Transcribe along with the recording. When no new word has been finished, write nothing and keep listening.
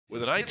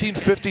With a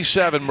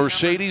 1957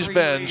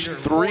 Mercedes-Benz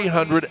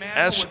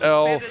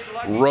 300SL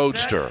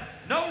Roadster.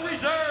 No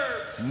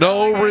reserves.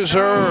 No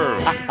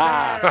reserve.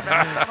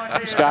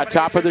 Scott,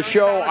 top of the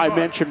show, I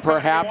mentioned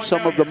perhaps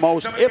some of the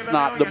most, if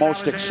not the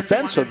most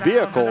expensive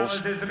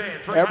vehicles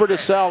ever to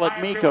sell at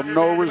Mecum,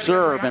 no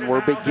reserve. And we're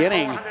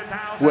beginning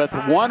with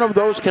one of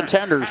those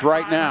contenders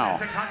right now.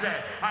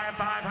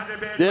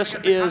 This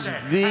is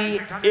the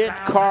it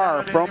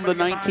car from the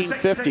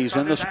 1950s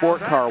in the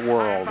sport car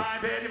world.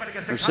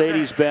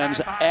 Mercedes-Benz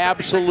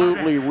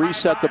absolutely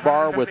reset the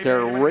bar with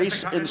their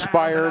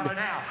race-inspired,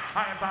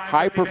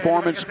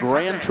 high-performance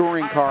Grand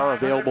Touring car,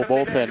 available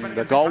both in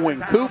the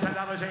Gullwing Coupe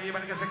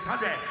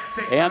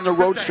and the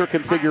Roadster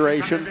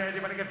configuration.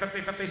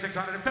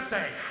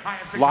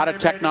 A lot of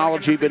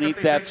technology beneath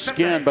that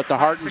skin, but the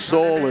heart and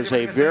soul is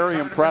a very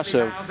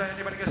impressive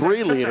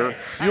 3-liter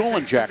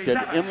fuel-injected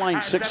inline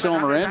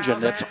 6-cylinder engine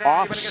that's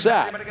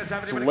offset.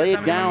 It's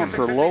laid down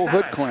for low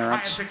hood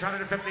clearance.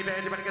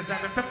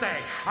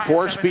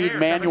 4-speed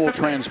manual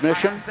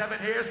transmission.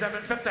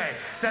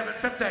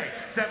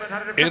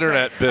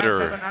 Internet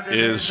Bidder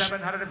is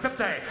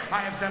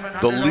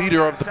the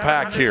leader of the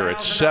pack here at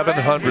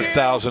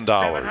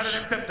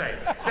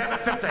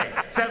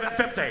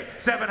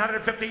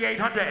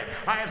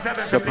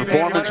 $700,000. The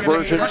performance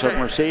versions of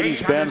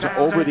Mercedes-Benz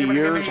over the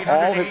years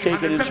all have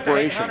taken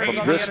inspiration from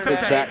this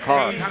exact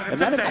car, and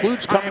that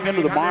includes coming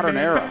into the modern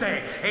era.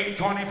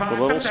 The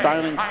little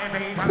styling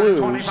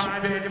clues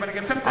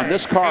on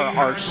this car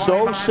are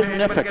so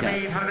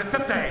significant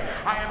that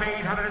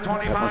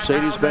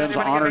Mercedes-Benz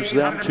honors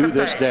them to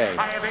this day.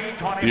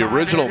 The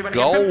original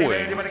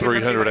Gullwing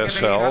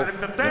 300SL,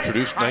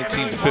 introduced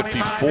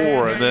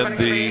 1954, and then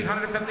the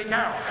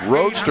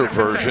Roadster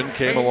version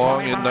came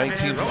along in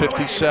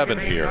 1957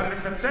 here.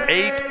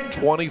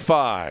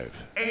 $825,000.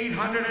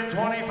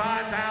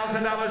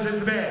 $825,000 is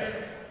the bid.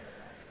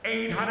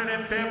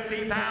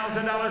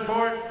 $850,000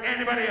 for it.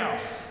 Anybody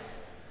else?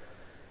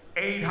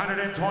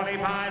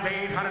 825,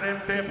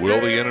 850.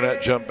 Will the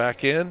internet jump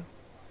back in?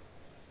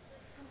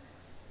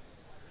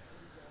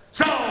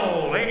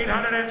 Sold.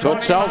 So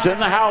it sells in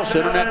the house.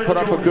 Internet put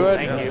up a good,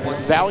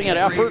 valiant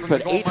effort,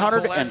 but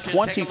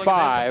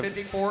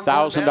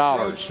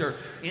 $825,000.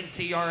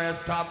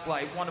 NCRS Top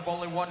Flight, one of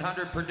only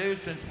 100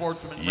 produced in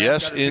Sportsman.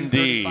 Yes,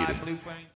 indeed.